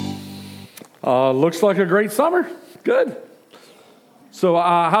Looks like a great summer. Good. So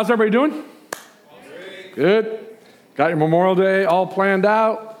how's everybody doing? Good. Got your Memorial Day all planned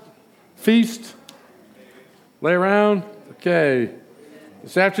out? Feast? Lay around? Okay.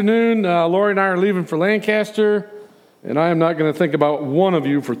 This afternoon, Lori and I are leaving for Lancaster, and I am not going to think about one of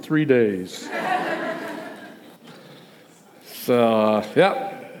you for 3 days. So,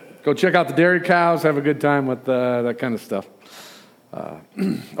 go check out the dairy cows, have a good time with that kind of stuff.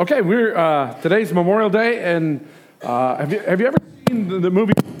 Okay, we're today's Memorial Day, and have you ever seen the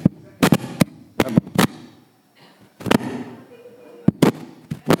movie?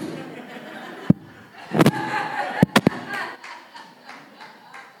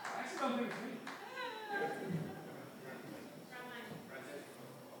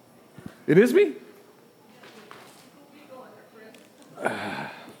 It is me? Does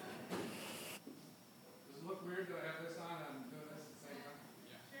it look weird that I have this on and I'm doing this at the same time?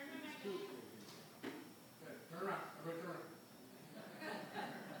 Yeah. Okay, turn around. Everybody turn around. Where's the other?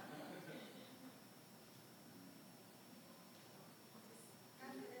 That's not good.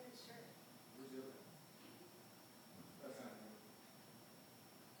 Where's the other?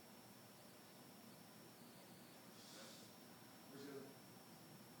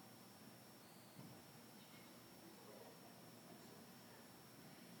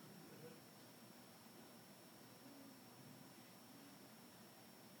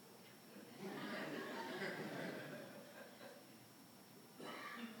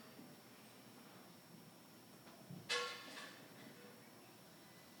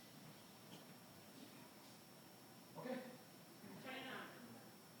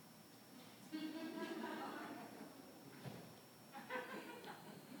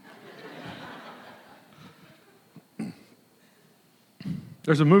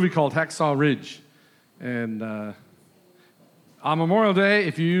 There's a movie called Hacksaw Ridge, and on Memorial Day,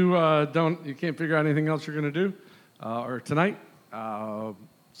 if you can't figure out anything else you're going to do, or tonight,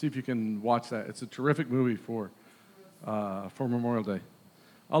 see if you can watch that. It's a terrific movie for Memorial Day.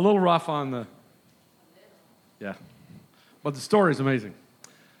 A little rough on the, but the story is amazing.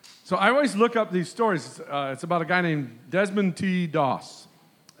 So I always look up these stories. It's about a guy named Desmond T. Doss,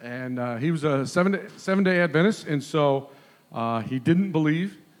 and he was a seven-day Adventist, and so he didn't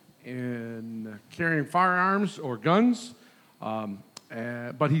believe in carrying firearms or guns,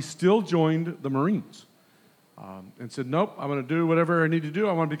 but he still joined the Marines and said, nope, I'm going to do whatever I need to do.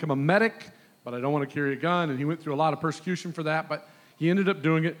 I want to become a medic, but I don't want to carry a gun. And he went through a lot of persecution for that, but he ended up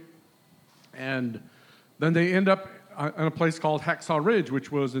doing it. And then they end up in a place called Hacksaw Ridge,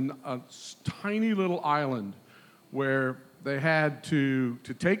 which was a tiny little island where they had to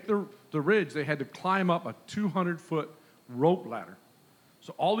take the ridge, they had to climb up a 200-foot rope ladder.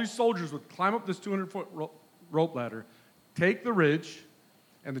 So all these soldiers would climb up this 200-foot rope ladder, take the ridge,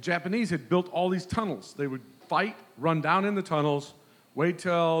 and the Japanese had built all these tunnels. They would fight, run down in the tunnels, wait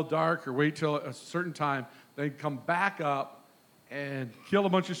till dark or wait till a certain time. They'd come back up and kill a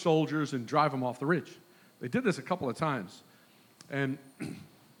bunch of soldiers and drive them off the ridge. They did this a couple of times. And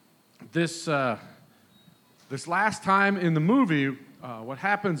this last time in the movie, what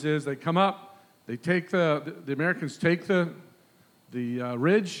happens is they come up, they take the Americans take the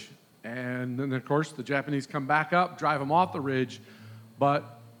ridge, and then, of course, the Japanese come back up, drive them off the ridge.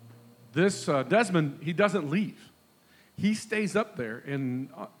 But this Desmond, he doesn't leave. He stays up there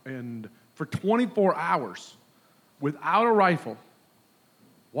and for 24 hours without a rifle,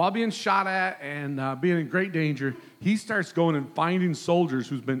 while being shot at and being in great danger. He starts going and finding soldiers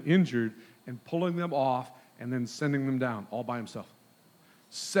who's been injured and pulling them off and then sending them down all by himself.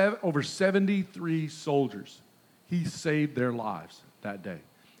 Over 73 soldiers, he saved their lives that day.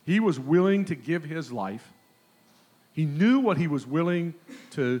 He was willing to give his life. He knew what he was willing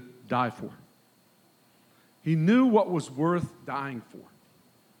to die for. He knew what was worth dying for.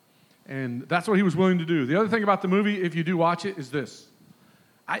 And that's what he was willing to do. The other thing about the movie, if you do watch it, is this.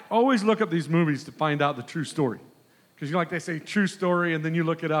 I always look up these movies to find out the true story. Because they say true story, and then you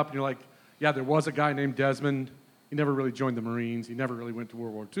look it up, and you're like, yeah, there was a guy named Desmond. He never really joined the Marines. He never really went to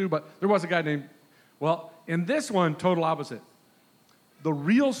World War II, but there was a guy named, in this one, total opposite. The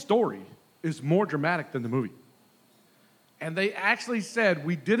real story is more dramatic than the movie. And they actually said,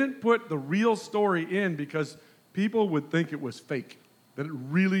 we didn't put the real story in because people would think it was fake, that it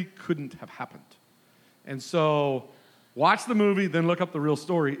really couldn't have happened. And so watch the movie, then look up the real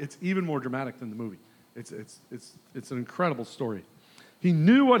story. It's even more dramatic than the movie. It's an incredible story. He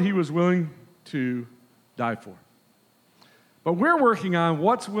knew what he was willing to die for. But we're working on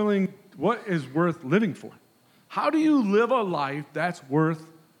what is worth living for. How do you live a life that's worth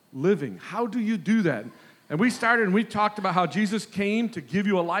living? How do you do that? And we started and we talked about how Jesus came to give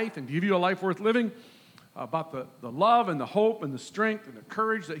you a life and give you a life worth living, about the love and the hope and the strength and the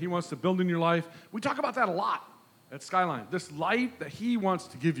courage that he wants to build in your life. We talk about that a lot at Skyline, this life that he wants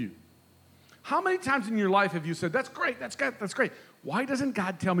to give you. How many times in your life have you said, that's great, that's great. Why doesn't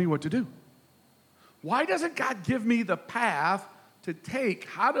God tell me what to do? Why doesn't God give me the path to take?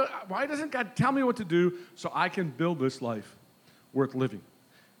 Why doesn't God tell me what to do so I can build this life worth living?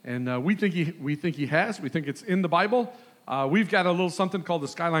 And we think he has. We think it's in the Bible. We've got a little something called the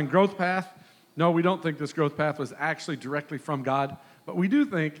Skyline Growth Path. No, we don't think this growth path was actually directly from God, but we do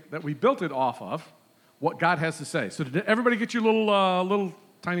think that we built it off of what God has to say. So did everybody get your little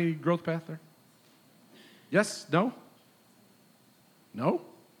tiny growth path there? Yes? No? No?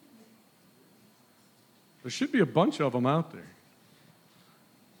 There should be a bunch of them out there.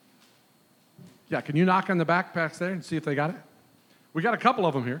 Yeah, can you knock on the backpacks there and see if they got it? We got a couple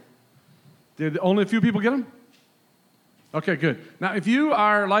of them here. Did only a few people get them? Okay, good. Now, if you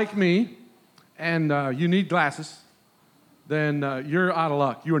are like me and you need glasses, then you're out of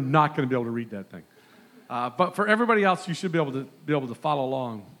luck. You are not going to be able to read that thing. But for everybody else, you should be able to follow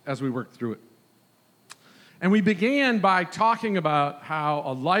along as we work through it. And we began by talking about how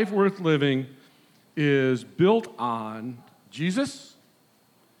a life worth living is built on Jesus,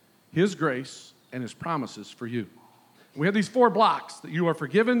 his grace, and his promises for you. We have these 4 blocks: that you are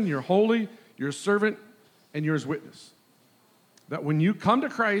forgiven, you're holy, you're a servant, and you're his witness. That when you come to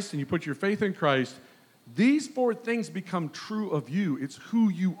Christ and you put your faith in Christ, these 4 things become true of you. It's who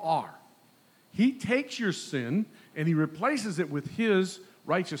you are. He takes your sin and he replaces it with his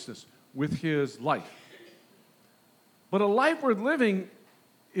righteousness, with his life. But a life worth living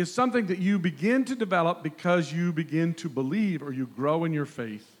is something that you begin to develop because you begin to believe, or you grow in your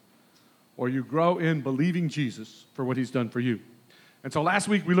faith, or you grow in believing Jesus for what he's done for you. And so last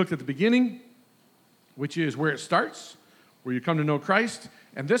week we looked at the beginning, which is where it starts, where you come to know Christ.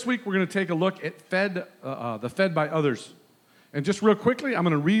 And this week we're going to take a look at the fed by others. And just real quickly, I'm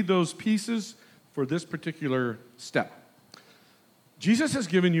going to read those pieces for this particular step. Jesus has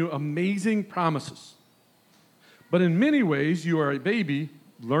given you amazing promises. But in many ways, you are a baby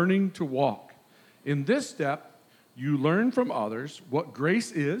learning to walk. In this step, you learn from others what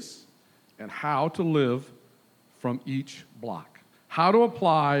grace is and how to live from each block. How to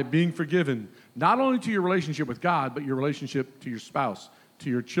apply being forgiven, not only to your relationship with God, but your relationship to your spouse, to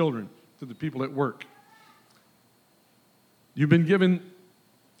your children, to the people at work. You've been given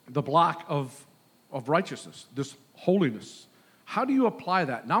the block of righteousness, this holiness. How do you apply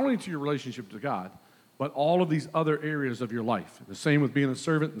that, not only to your relationship to God, but all of these other areas of your life? The same with being a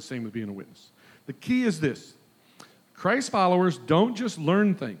servant, and the same with being a witness. The key is this: Christ followers don't just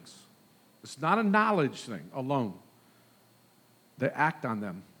learn things. It's not a knowledge thing alone. They act on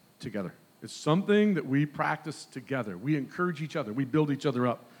them together. It's something that we practice together. We encourage each other. We build each other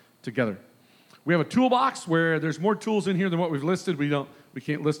up together. We have a toolbox where there's more tools in here than what we've listed. We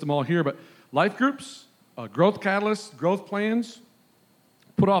can't list them all here, but life groups, growth catalysts, growth plans,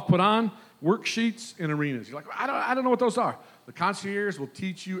 put off, put on, worksheets, and arenas. You're like, I don't know what those are. The concierge will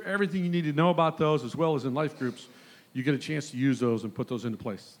teach you everything you need to know about those, as well as in life groups. You get a chance to use those and put those into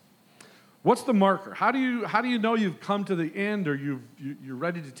place. What's the marker? How do you know you've come to the end, or you're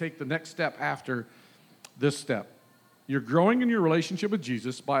ready to take the next step after this step? You're growing in your relationship with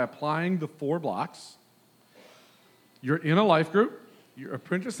Jesus by applying the 4 blocks. You're in a life group. You're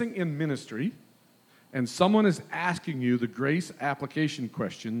apprenticing in ministry. And someone is asking you the grace application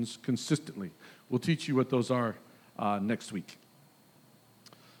questions consistently. We'll teach you what those are next week.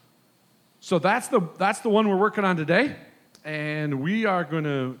 So that's the one we're working on today. And we are going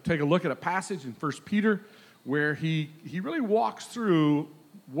to take a look at a passage in 1 Peter where he really walks through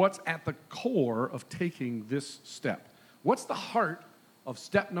what's at the core of taking this step. What's the heart of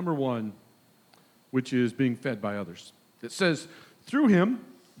step number 1, which is being fed by others? It says, through him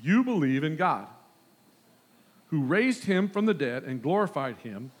you believe in God, who raised him from the dead and glorified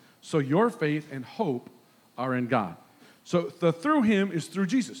him, so your faith and hope are in God. So the through him is through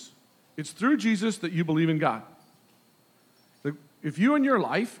Jesus. It's through Jesus that you believe in God. If you in your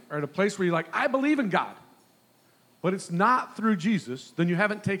life are at a place where you're like, I believe in God, but it's not through Jesus, then you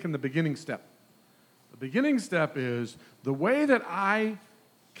haven't taken the beginning step. The beginning step is the way that I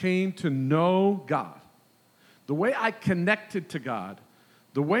came to know God, the way I connected to God,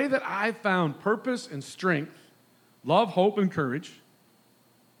 the way that I found purpose and strength, love, hope, and courage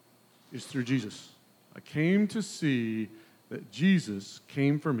is through Jesus. I came to see that Jesus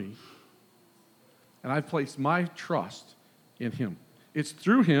came for me, and I've placed my trust in him. It's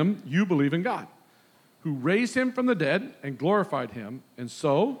through him you believe in God, who raised him from the dead and glorified him, and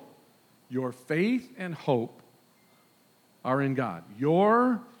so Your faith and hope are in God.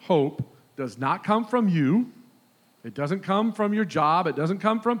 Your hope does not come from you. It doesn't come from your job. It doesn't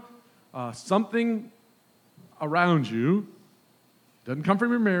come from something around you. It doesn't come from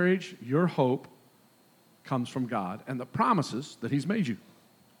your marriage. Your hope comes from God and the promises that He's made you.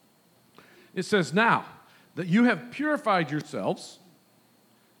 It says, now that you have purified yourselves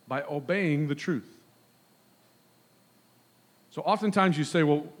by obeying the truth. So oftentimes you say,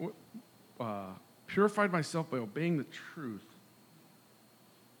 well, purified myself by obeying the truth.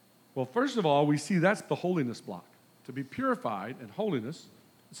 Well, first of all, we see that's the holiness block. To be purified and holiness,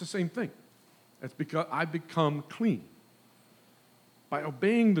 it's the same thing. It's because I become clean by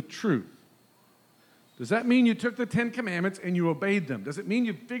obeying the truth. Does that mean you took the 10 Commandments and you obeyed them? Does it mean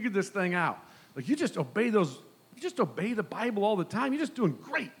you figured this thing out? Like you just obey the Bible all the time. You're just doing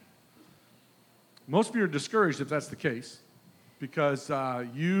great. Most of you are discouraged if that's the case because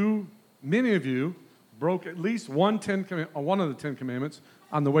many of you broke at least one of the 10 Commandments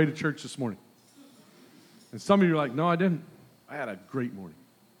on the way to church this morning. And some of you are like, no, I didn't. I had a great morning.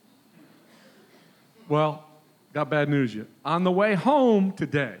 Well, got bad news yet. On the way home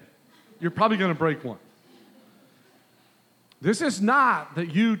today, you're probably going to break one. This is not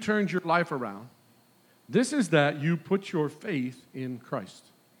that you turned your life around. This is that you put your faith in Christ.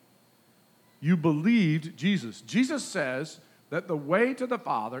 You believed Jesus. Jesus says that the way to the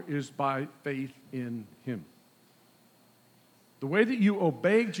Father is by faith in Him. The way that you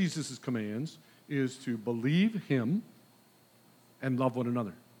obey Jesus' commands is to believe Him and love one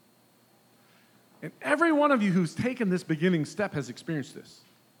another. And every one of you who's taken this beginning step has experienced this.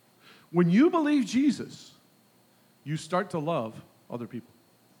 When you believe Jesus, you start to love other people.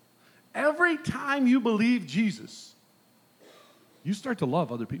 Every time you believe Jesus, you start to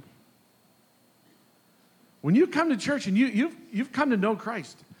love other people. When you come to church and you've come to know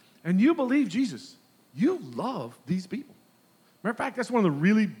Christ and you believe Jesus, you love these people. Matter of fact, that's one of the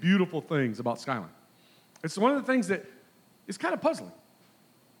really beautiful things about Skyline. It's one of the things that is kind of puzzling.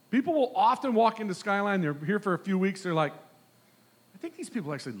 People will often walk into Skyline, they're here for a few weeks, they're like, I think these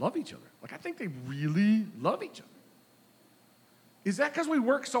people actually love each other. Like, I think they really love each other. Is that because we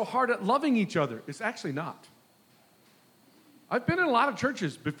work so hard at loving each other? It's actually not. I've been in a lot of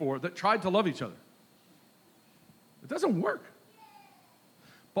churches before that tried to love each other. It doesn't work.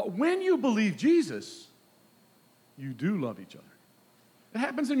 But when you believe Jesus, you do love each other. It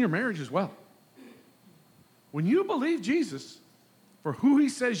happens in your marriage as well. When you believe Jesus for who He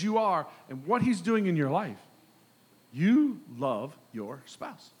says you are and what He's doing in your life, you love your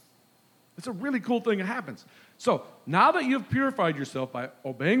spouse. It's a really cool thing that happens. So now that you've purified yourself by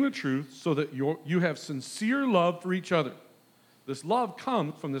obeying the truth so that you have sincere love for each other, this love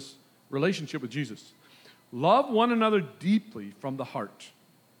comes from this relationship with Jesus. Love one another deeply from the heart.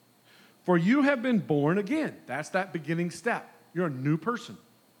 For you have been born again. That's that beginning step. You're a new person.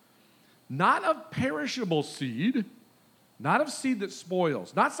 Not of perishable seed, not of seed that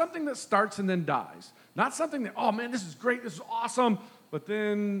spoils, not something that starts and then dies, not something that, oh man, this is great, this is awesome, but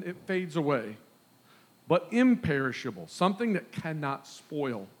then it fades away, but imperishable, something that cannot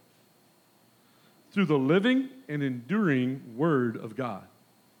spoil, through the living and enduring Word of God.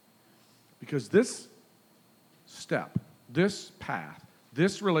 Because this step, this path,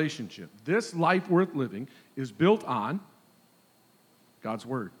 this relationship, this life worth living is built on God's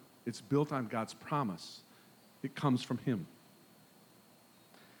Word. It's built on God's promise. It comes from Him.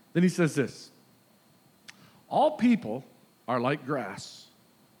 Then he says this, all people are like grass,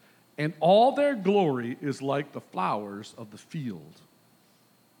 and all their glory is like the flowers of the field.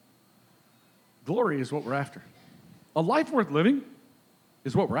 Glory is what we're after. A life worth living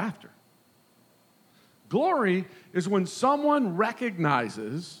is what we're after. Glory is when someone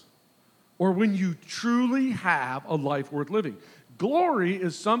recognizes or when you truly have a life worth living. Glory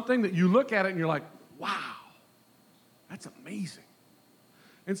is something that you look at it and you're like, wow, that's amazing.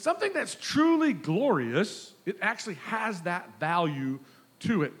 And something that's truly glorious, it actually has that value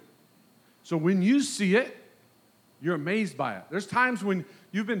to it. So when you see it, you're amazed by it. There's times when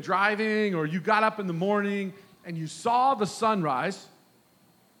you've been driving or you got up in the morning and you saw the sunrise,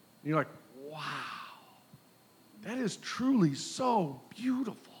 and you're like, wow, that is truly so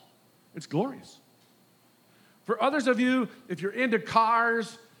beautiful. It's glorious. For others of you, if you're into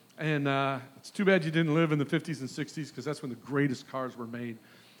cars, and it's too bad you didn't live in the 50s and 60s because that's when the greatest cars were made.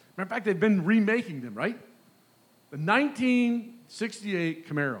 Matter of fact, they've been remaking them, right? The 1968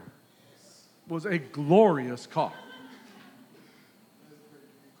 Camaro was a glorious car.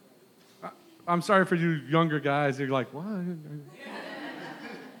 I'm sorry for you younger guys. You're like, what?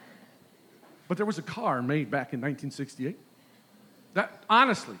 But there was a car made back in 1968. That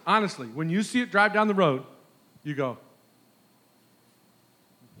honestly, when you see it drive down the road, you go,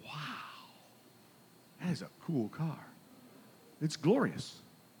 wow, that is a cool car. It's glorious.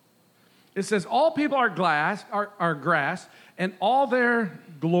 It says, all people are grass, and all their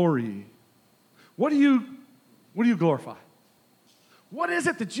glory. What do you glorify? What is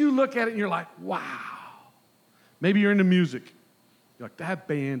it that you look at it and you're like, wow? Maybe you're into music. You're like, that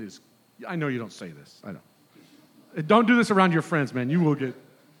band is, I know you don't say this, I know. Don't do this around your friends, man.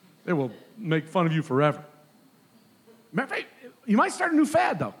 They will make fun of you forever. Matter of fact, you might start a new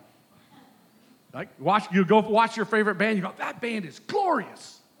fad, though. Like, you go watch your favorite band, you go, that band is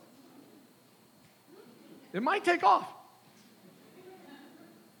glorious. It might take off.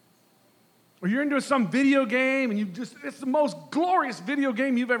 Or you're into some video game, and it's the most glorious video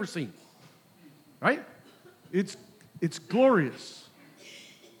game you've ever seen. Right? It's glorious.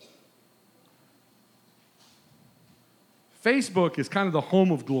 Facebook is kind of the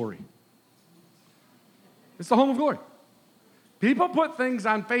home of glory. It's the home of glory. People put things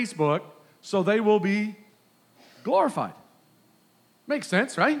on Facebook so they will be glorified. Makes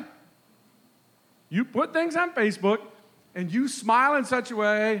sense, right? You put things on Facebook and you smile in such a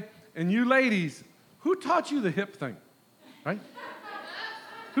way, and you ladies, who taught you the hip thing? Right?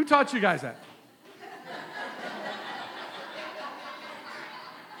 Who taught you guys that?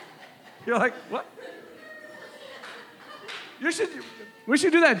 You're like, what? We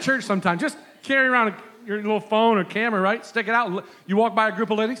should do that in church sometime. Just carry around your little phone or camera, right? Stick it out. You walk by a group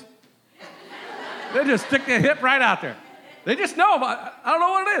of ladies. They just stick their hip right out there. They just know about, I don't know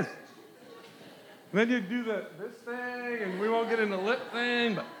what it is. And then you do this thing, and we won't get into the lip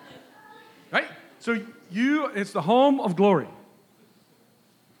thing, but, right? So it's the home of glory.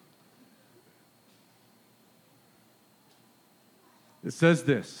 It says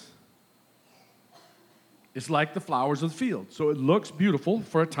this. It's like the flowers of the field. So it looks beautiful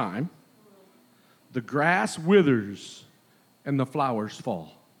for a time. The grass withers and the flowers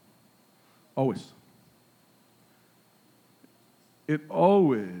fall. Always. It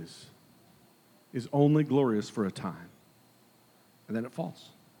always is only glorious for a time. And then it falls.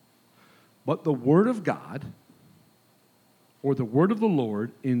 But the word of God, or the word of the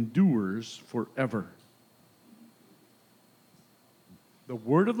Lord, endures forever. The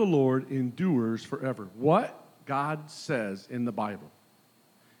word of the Lord endures forever. What God says in the Bible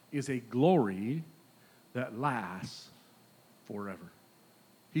is a glory that lasts forever.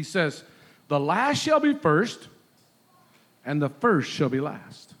 He says, the last shall be first, and the first shall be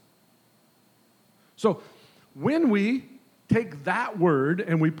last. So when we take that word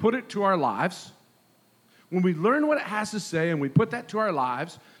and we put it to our lives, when we learn what it has to say and we put that to our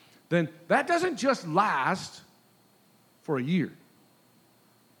lives, then that doesn't just last for a year,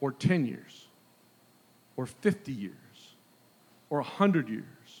 or 10 years, or 50 years, or 100 years,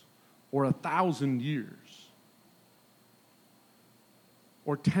 or 1,000 years,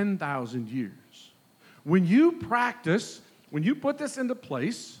 or 10,000 years. When you practice, when you put this into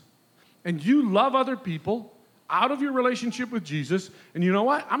place, and you love other people out of your relationship with Jesus, and you know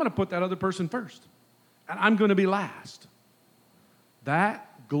what? I'm going to put that other person first, and I'm going to be last.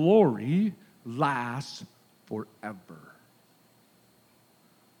 That glory lasts forever.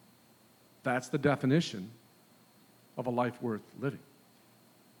 That's the definition of a life worth living.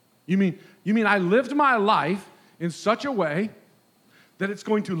 You mean I lived my life in such a way that it's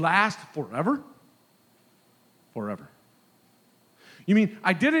going to last forever? Forever. You mean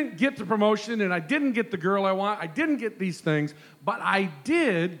I didn't get the promotion and I didn't get the girl I want, I didn't get these things, but I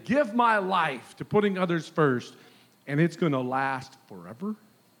did give my life to putting others first, and it's going to last forever?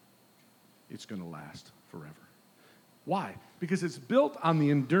 It's going to last forever. Why? Because it's built on the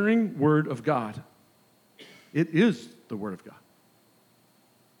enduring Word of God. It is the Word of God.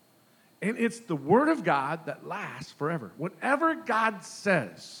 And it's the Word of God that lasts forever. Whatever God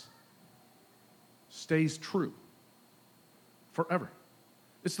says stays true forever.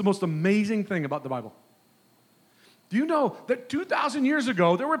 It's the most amazing thing about the Bible. Do you know that 2,000 years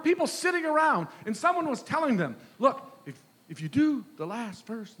ago, there were people sitting around and someone was telling them, look, if you do the last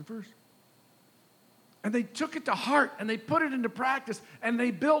first, the first. And they took it to heart and they put it into practice and they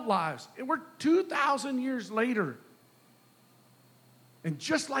built lives. And we're 2,000 years later. And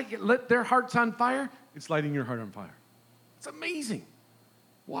just like it lit their hearts on fire, it's lighting your heart on fire. It's amazing.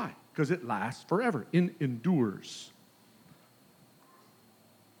 Why? Because it lasts forever. It endures.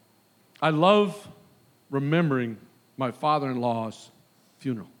 I love remembering my father-in-law's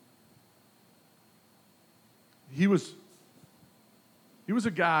funeral. He was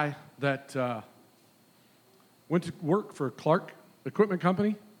a guy that went to work for Clark Equipment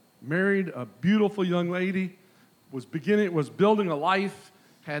Company, married a beautiful young lady, was building a life,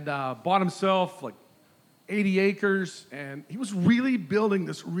 had bought himself like 80 acres, and he was really building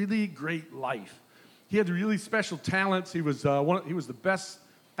this really great life. He had really special talents. He was the best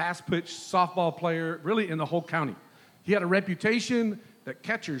fast-pitch softball player really in the whole county. He had a reputation that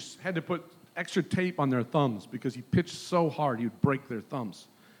catchers had to put extra tape on their thumbs because he pitched so hard he would break their thumbs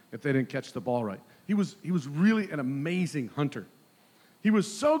if they didn't catch the ball right. He was really an amazing hunter. He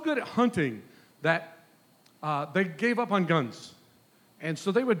was so good at hunting that they gave up on guns. And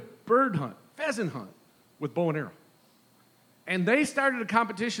so they would bird hunt, pheasant hunt with bow and arrow. And they started a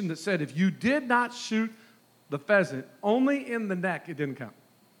competition that said if you did not shoot the pheasant only in the neck, it didn't count.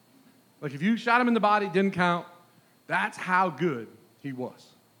 Like if you shot him in the body, it didn't count. That's how good he was.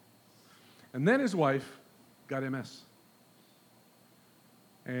 And then his wife got MS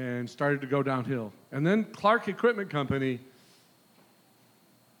and started to go downhill. And then Clark Equipment Company,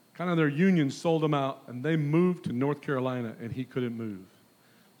 kind of their union, sold him out, and they moved to North Carolina, and he couldn't move.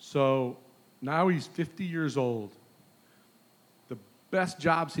 So now he's 50 years old. The best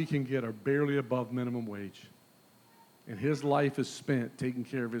jobs he can get are barely above minimum wage. And his life is spent taking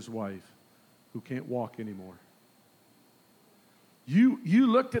care of his wife, who can't walk anymore. You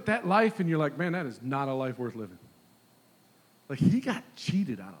looked at that life, and you're like, man, that is not a life worth living. Like, he got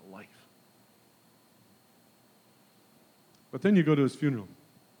cheated out of life. But then you go to his funeral.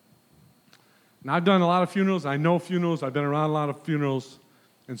 Now, I've done a lot of funerals. I know funerals. I've been around a lot of funerals,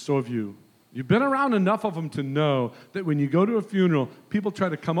 and so have you. You've been around enough of them to know that when you go to a funeral, people try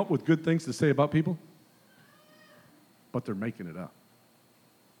to come up with good things to say about people, but they're making it up.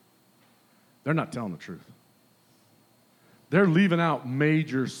 They're not telling the truth. They're leaving out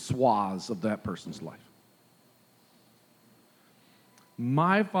major swaths of that person's life.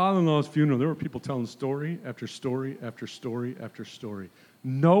 My father-in-law's funeral, there were people telling story after story after story after story.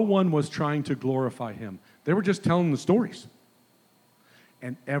 No one was trying to glorify him. They were just telling the stories.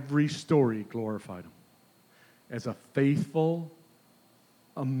 And every story glorified him as a faithful,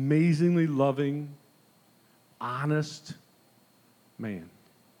 amazingly loving, honest man.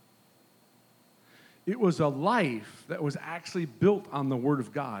 It was a life that was actually built on the Word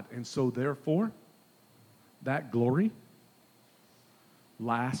of God. And so, therefore, that glory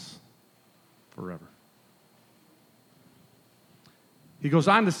lasts forever. He goes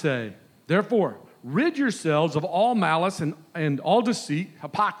on to say, therefore, rid yourselves of all malice and all deceit,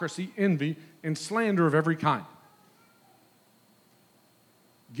 hypocrisy, envy, and slander of every kind.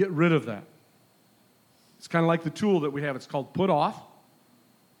 Get rid of that. It's kind of like the tool that we have. It's called put off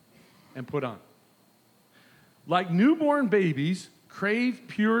and put on. Like newborn babies, crave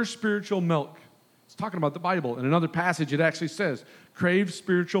pure spiritual milk. It's talking about the Bible. In another passage, it actually says, crave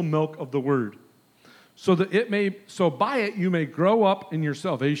spiritual milk of the Word, so by it you may grow up in your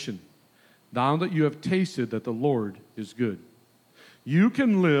salvation, now that you have tasted that the Lord is good. You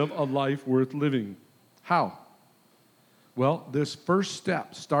can live a life worth living. How? Well, this first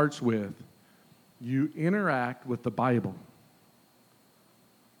step starts with you interact with the Bible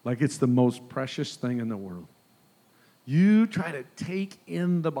like it's the most precious thing in the world. You try to take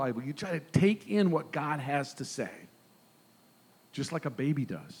in the Bible. You try to take in what God has to say, just like a baby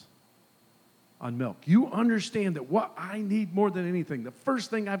does on milk. You understand that what I need more than anything, the first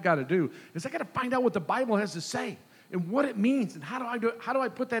thing I've got to do is I got to find out what the Bible has to say and what it means and how do I do it? How do I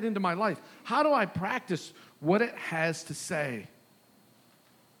put that into my life? How do I practice what it has to say?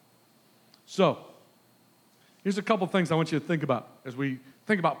 So, here's a couple things I want you to think about as we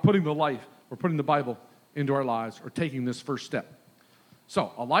think about putting the life or putting the Bible into our lives or taking this first step.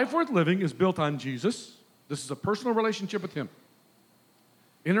 So, a life worth living is built on Jesus. This is a personal relationship with Him.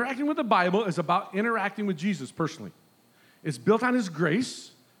 Interacting with the Bible is about interacting with Jesus personally. It's built on His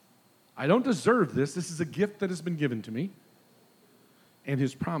grace. I don't deserve this. This is a gift that has been given to me. And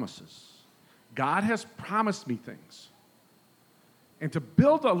His promises. God has promised me things. And to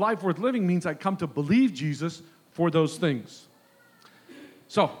build a life worth living means I come to believe Jesus for those things.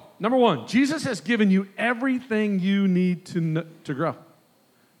 So, number one, Jesus has given you everything you need to grow.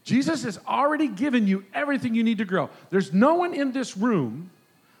 Jesus has already given you everything you need to grow. There's no one in this room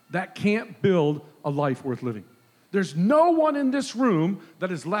that can't build a life worth living. There's no one in this room that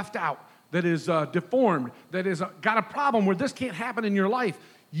is left out, that is deformed, that is got a problem where this can't happen in your life.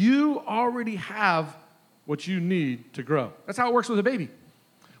 You already have what you need to grow. That's how it works with a baby.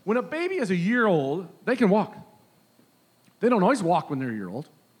 When a baby is a year old, they can walk. They don't always walk when they're a year old,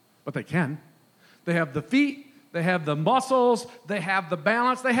 but they can. They have the feet, they have the muscles, they have the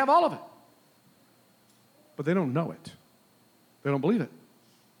balance, they have all of it. But they don't know it. They don't believe it.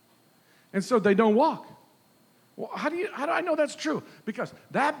 And so they don't walk. Well, how do I know that's true? Because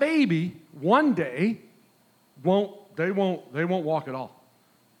that baby, one day, they won't walk at all.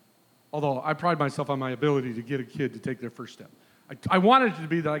 Although I pride myself on my ability to get a kid to take their first step. I wanted it to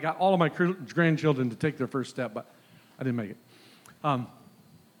be that I got all of my grandchildren to take their first step, but I didn't make it. But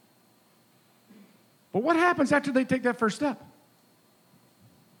what happens after they take that first step?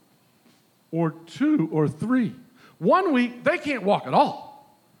 Or 2 or 3. 1 week, they can't walk at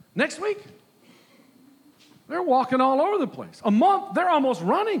all. Next week, they're walking all over the place. A month, they're almost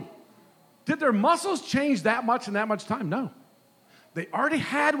running. Did their muscles change that much in that much time? No. They already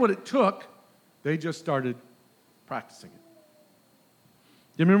had what it took. They just started practicing it.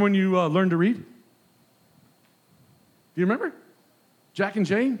 Do you remember when you learned to read? Do you remember? Jack and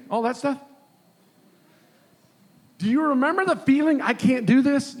Jane, all that stuff? Do you remember the feeling, I can't do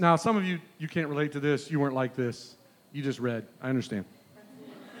this? Now, some of you can't relate to this. You weren't like this. You just read. I understand.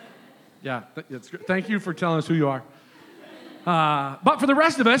 Yeah, thank you for telling us who you are. But for the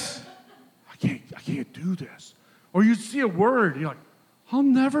rest of us, I can't do this. Or you see a word, you're like, I'll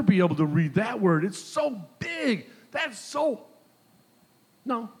never be able to read that word. It's so big. That's so...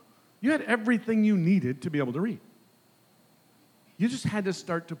 No, you had everything you needed to be able to read. You just had to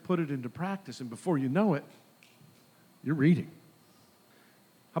start to put it into practice, and before you know it, you're reading.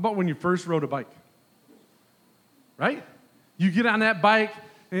 How about when you first rode a bike? Right? You get on that bike,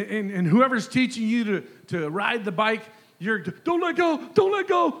 and whoever's teaching you to ride the bike, you're, don't let go, don't let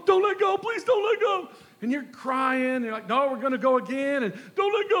go, don't let go, please don't let go. And you're crying, you're like, no, we're going to go again, and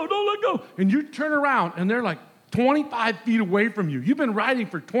don't let go, don't let go. And you turn around, and they're like 25 feet away from you. You've been riding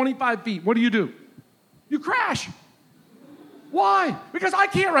for 25 feet. What do? You crash. Why? Because I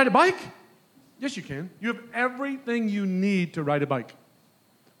can't ride a bike. Yes, you can. You have everything you need to ride a bike.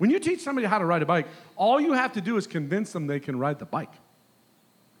 When you teach somebody how to ride a bike, all you have to do is convince them they can ride the bike.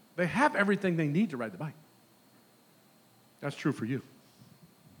 They have everything they need to ride the bike. That's true for you.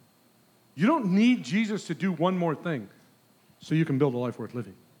 You don't need Jesus to do one more thing so you can build a life worth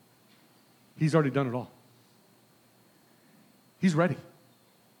living. He's already done it all. He's ready.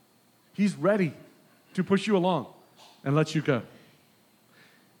 He's ready to push you along and let you go.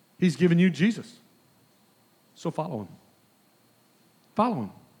 He's given you Jesus. So follow him. Follow him.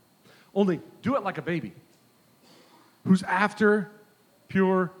 Only do it like a baby who's after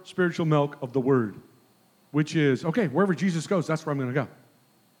pure spiritual milk of the word, which is, okay, wherever Jesus goes, that's where I'm going to go.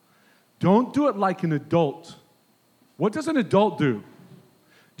 Don't do it like an adult. What does an adult do?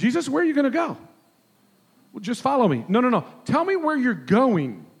 Jesus, where are you going to go? Well, just follow me. No. Tell me where you're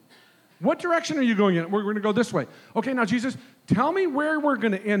going. What direction are you going in? We're going to go this way. Okay, now, Jesus, tell me where we're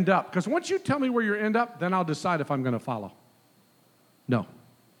going to end up. Because once you tell me where you end up, then I'll decide if I'm going to follow. No,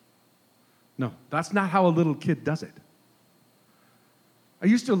 that's not how a little kid does it. I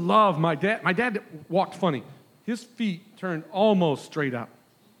used to love my dad. My dad walked funny. His feet turned almost straight up.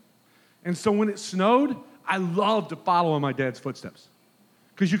 And so when it snowed, I loved to follow in my dad's footsteps.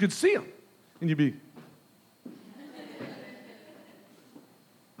 Because you could see him. And you'd be...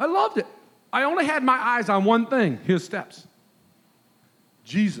 I loved it. I only had my eyes on one thing, his steps.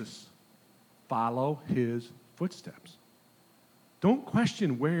 Jesus. Follow his footsteps. Don't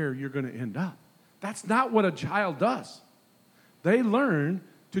question where you're going to end up. That's not what a child does. They learn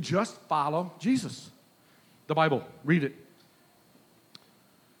to just follow Jesus. The Bible, read it.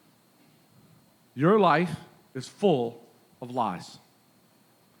 Your life is full of lies.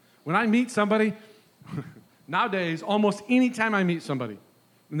 When I meet somebody, nowadays, almost any time I meet somebody,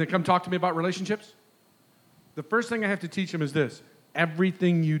 and they come talk to me about relationships, the first thing I have to teach them is this: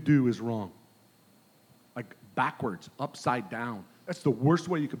 everything you do is wrong. Like backwards, upside down. That's the worst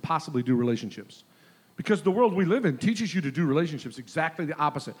way you could possibly do relationships. Because the world we live in teaches you to do relationships exactly the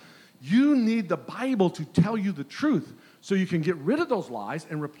opposite. You need the Bible to tell you the truth so you can get rid of those lies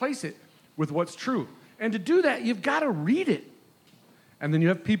and replace it with what's true. And to do that, you've got to read it. And then you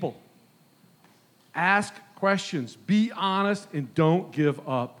have people. Ask questions. Be honest and don't give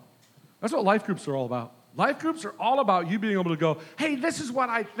up. That's what life groups are all about. Life groups are all about you being able to go, hey, this is what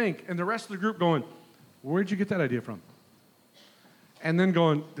I think. And the rest of the group going, where'd you get that idea from? And then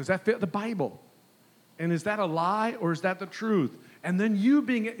going, does that fit the Bible? And is that a lie or is that the truth? And then you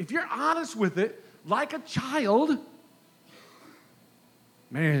being, if you're honest with it, like a child,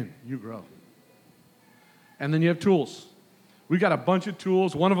 man, you grow. And then you have tools. We got a bunch of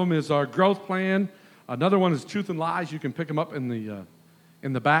tools. One of them is our growth plan. Another one is truth and lies. You can pick them up in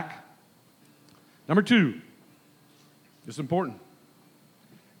the back. Number 2, it's important.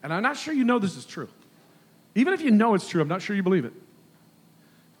 And I'm not sure you know this is true. Even if you know it's true, I'm not sure you believe it.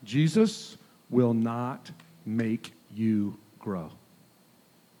 Jesus will not make you grow.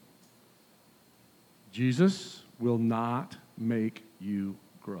 Jesus will not make you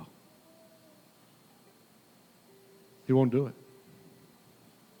grow. He won't do it.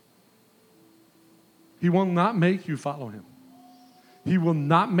 He will not make you follow him. He will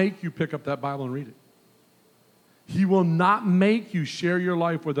not make you pick up that Bible and read it. He will not make you share your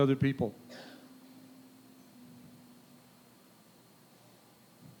life with other people.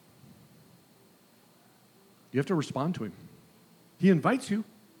 You have to respond to him. He invites you,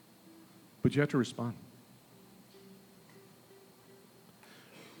 but you have to respond.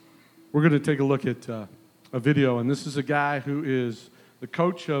 We're going to take a look at a video, and this is a guy who is the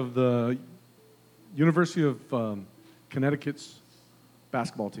coach of the University of Connecticut's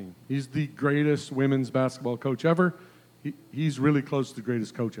basketball team. He's the greatest women's basketball coach ever. He's really close to the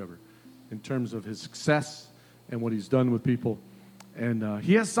greatest coach ever in terms of his success and what he's done with people. And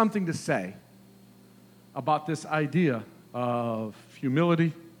he has something to say about this idea of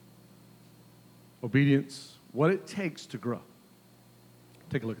humility, obedience, what it takes to grow.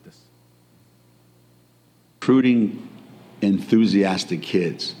 Take a look at this. Recruiting enthusiastic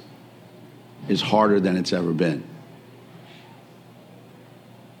kids is harder than it's ever been.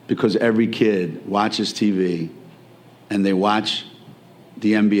 Because every kid watches TV and they watch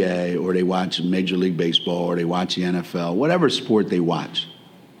the NBA or they watch Major League Baseball or they watch the NFL, whatever sport they watch,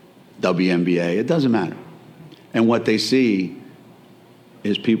 WNBA, it doesn't matter. And what they see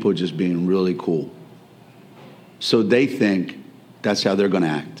is people just being really cool. So they think that's how they're going to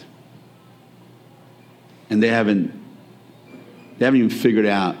act. And they haven't even figured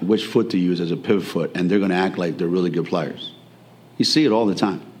out which foot to use as a pivot foot, and they're going to act like they're really good players. You see it all the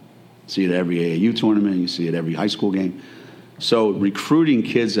time. You see it at every AAU tournament. You see it every high school game. So recruiting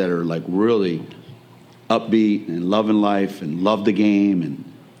kids that are like really upbeat and loving life and love the game and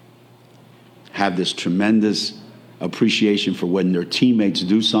have this tremendous appreciation for when their teammates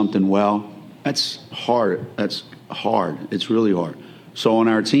do something well, that's hard. That's hard. It's really hard. So on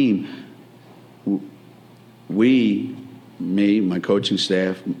our team, me, my coaching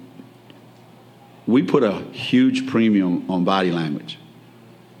staff, we put a huge premium on body language.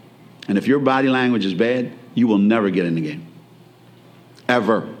 And if your body language is bad, you will never get in the game.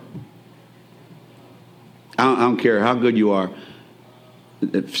 Ever. I don't care how good you are.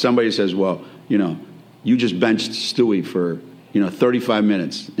 If somebody says, well, you just benched Stewie for, 35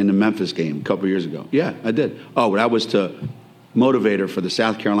 minutes in the Memphis game a couple years ago. Yeah, I did. Oh, but that was to motivate her for the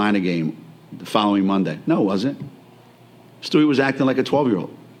South Carolina game the following Monday. No, it wasn't. Stewie was acting like a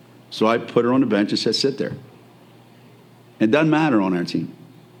 12-year-old. So I put her on the bench and said, sit there. It doesn't matter on our team.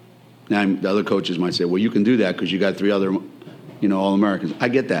 Now, the other coaches might say, well, you can do that because you got 3 other, All-Americans. I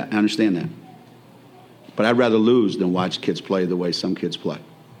get that. I understand that. But I'd rather lose than watch kids play the way some kids play.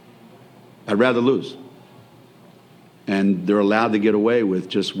 I'd rather lose. And they're allowed to get away with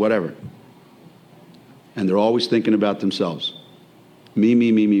just whatever. And they're always thinking about themselves. Me,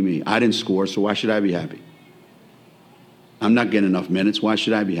 me, me, me, me. I didn't score, so why should I be happy? I'm not getting enough minutes. Why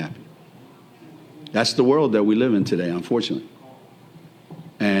should I be happy? That's the world that we live in today, unfortunately.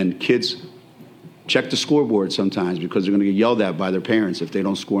 And kids check the scoreboard sometimes because they're going to get yelled at by their parents if they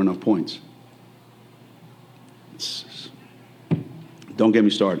don't score enough points. Don't get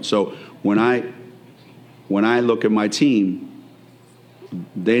me started. So when I look at my team,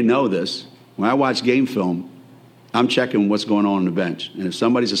 they know this. When I watch game film, I'm checking what's going on the bench. And if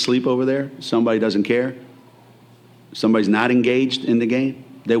somebody's asleep over there, somebody doesn't care, somebody's not engaged in the game,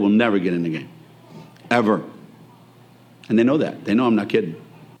 they will never get in the game. Ever. And they know that. They know I'm not kidding.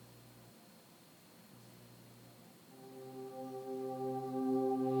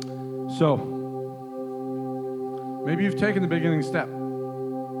 So, maybe you've taken the beginning step.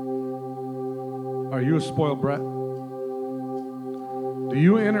 Are you a spoiled brat? Do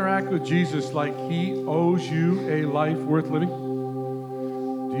you interact with Jesus like he owes you a life worth living?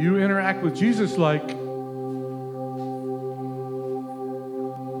 Do you interact with Jesus like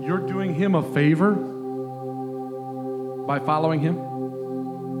you're doing him a favor by following him?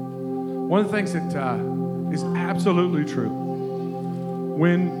 One of the things that is absolutely true,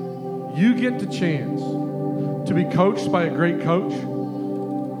 when you get the chance to be coached by a great coach,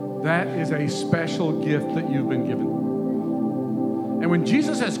 that is a special gift that you've been given. And when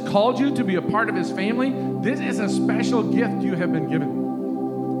Jesus has called you to be a part of his family, this is a special gift you have been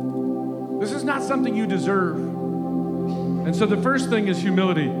given. This is not something you deserve. And so the first thing is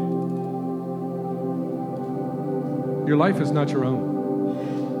humility. Your life is not your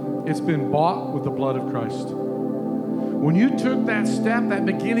own. It's been bought with the blood of Christ. When you took that step, that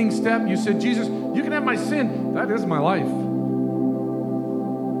beginning step, you said, Jesus, you can have my sin. That is my life.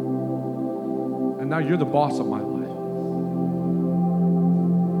 And now you're the boss of my life.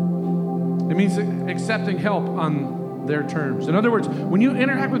 It means accepting help on their terms. In other words, when you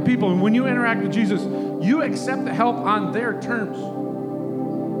interact with people and when you interact with Jesus, you accept the help on their terms.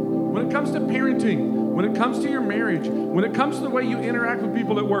 When it comes to parenting, when it comes to your marriage, when it comes to the way you interact with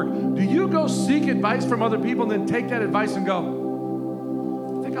people at work, do you go seek advice from other people and then take that advice and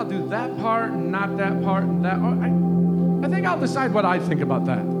go, I think I'll do that part and not that part and that? I think I'll decide what I think about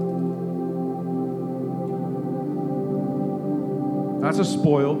that. That's a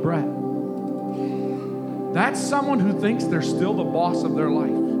spoiled brat. That's someone who thinks they're still the boss of their life.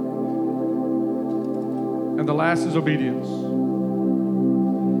 And the last is obedience.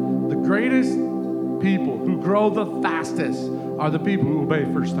 The greatest people who grow the fastest are the people who obey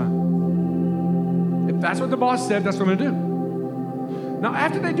first time. If that's what the boss said, that's what I'm going to do. Now,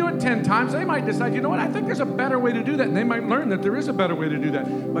 after they do it 10 times, they might decide, you know what, I think there's a better way to do that. And they might learn that there is a better way to do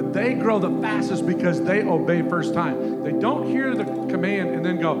that. But they grow the fastest because they obey first time. They don't hear the command and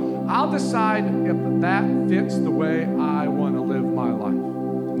then go, I'll decide if that fits the way I want to live my life.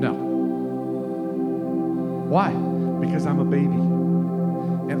 No. Why? Because I'm a baby.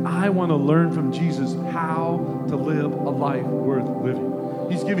 And I want to learn from Jesus how to live a life worth living.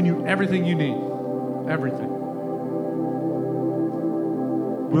 He's given you everything you need. Everything.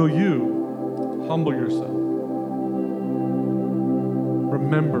 Will you humble yourself?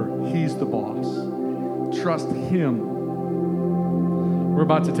 Remember, He's the boss. Trust Him. We're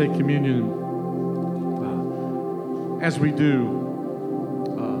about to take communion. As we do,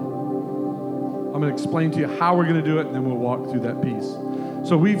 I'm going to explain to you how we're going to do it, and then we'll walk through that piece.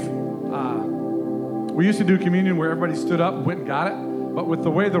 So we used to do communion where everybody stood up, went and got it. But with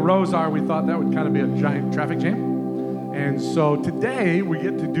the way the rows are, we thought that would kind of be a giant traffic jam. And so today we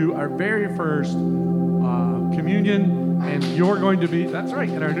get to do our very first communion, and you're going to be, that's right,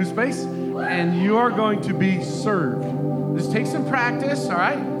 in our new space, and you are going to be served. This takes some practice, all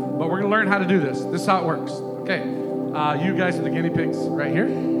right? But we're going to learn how to do this. This is how it works. Okay, you guys are the guinea pigs right here.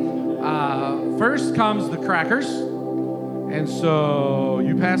 First comes the crackers. And so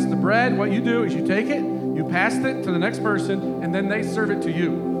you pass the bread. What you do is you take it, you pass it to the next person, and then they serve it to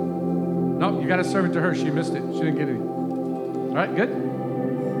you. No, you got to serve it to her. She missed it. She didn't get any. All right, good.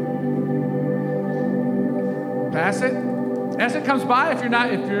 Pass it. As it comes by, if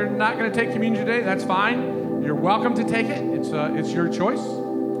you're not going to take communion today, that's fine. You're welcome to take it. It's your choice.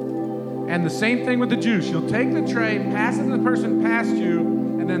 And the same thing with the juice. You'll take the tray, pass it to the person past you,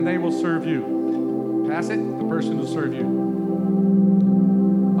 and then they will serve you. Pass it, the person will serve you.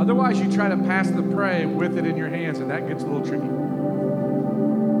 Otherwise, you try to pass the prey with it in your hands, and that gets a little tricky.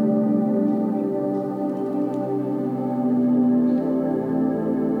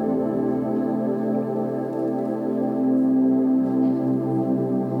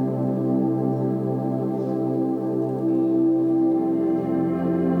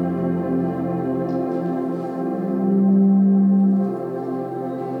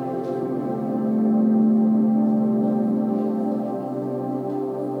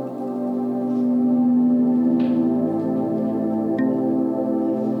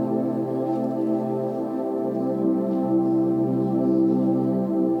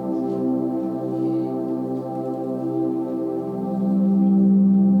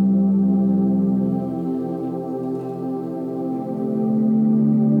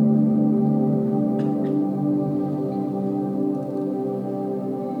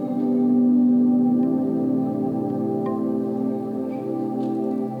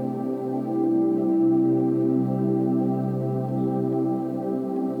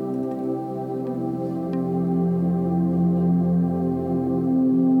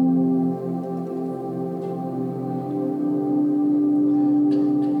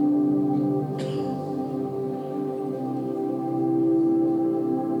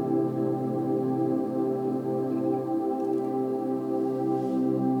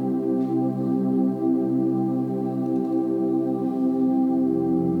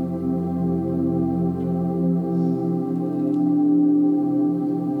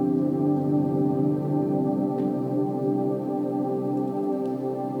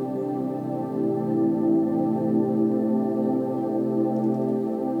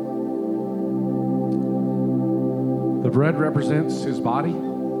 The bread represents His body,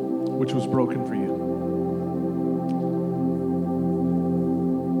 which was broken for you.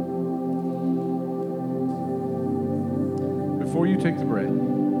 Before you take the bread,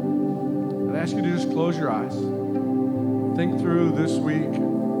 I'd ask you to just close your eyes. Think through this week,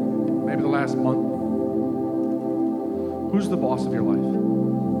 maybe the last month. Who's the boss of your life?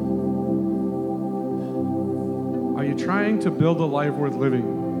 Are you trying to build a life worth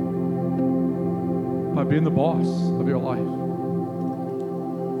living by being the boss of your life?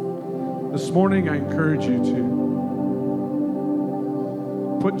 This morning, I encourage you to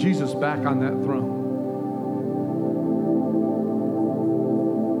put Jesus back on that throne.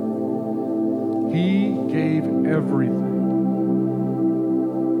 He gave everything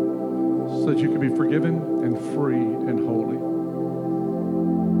so that you could be forgiven and free and holy.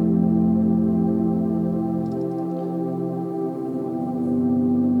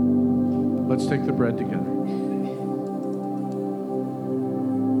 Let's take the bread together.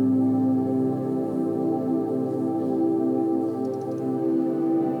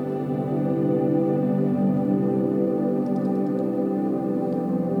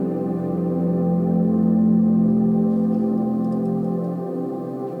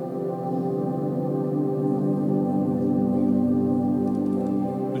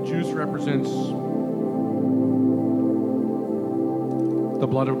 Represents the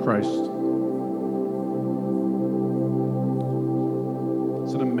blood of Christ.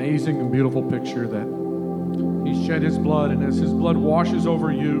 It's an amazing and beautiful picture that He shed His blood, and as His blood washes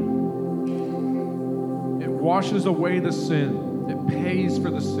over you, it washes away the sin. It pays for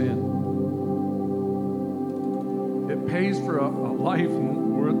the sin. It pays for a life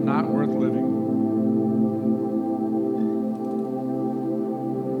not worth living.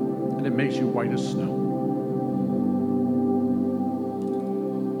 And it makes you white as snow.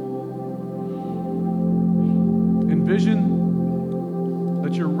 Envision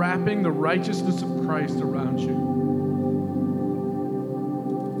that you're wrapping the righteousness of Christ around you.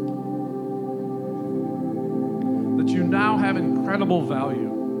 That you now have incredible value.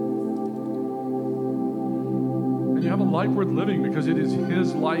 And you have a life worth living because it is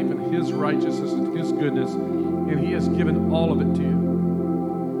His life and His righteousness and His goodness, and He has given all of it to you.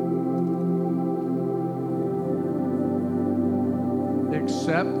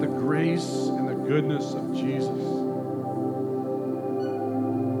 Accept the grace and the goodness of Jesus.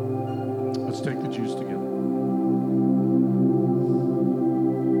 Let's take the juice together.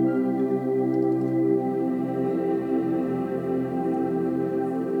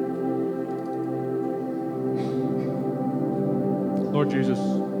 Lord Jesus,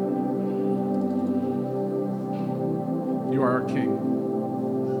 You are our King.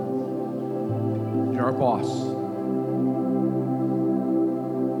 You're our boss.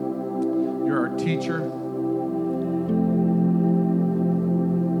 You're our teacher.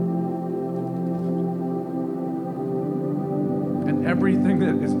 And everything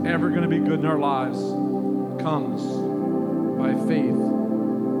that is ever going to be good in our lives comes by faith,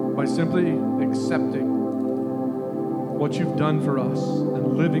 by simply accepting what You've done for us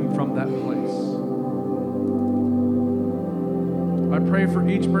and living from that place. I pray for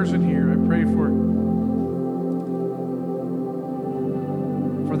each person here. I pray for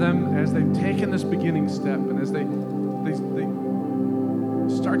them as they've taken this beginning step and as they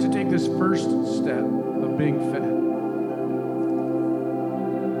start to take this first step of being fed.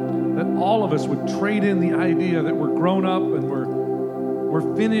 That all of us would trade in the idea that we're grown up and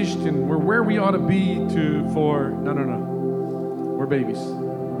we're finished and we're where we ought to be for no. We're babies.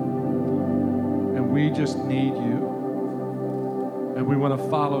 And we just need You. And we want to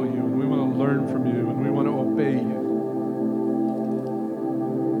follow You, and we want to learn from You, and we want to obey You.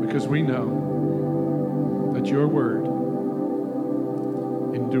 Because we know that Your word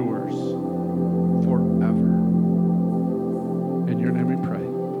endures forever.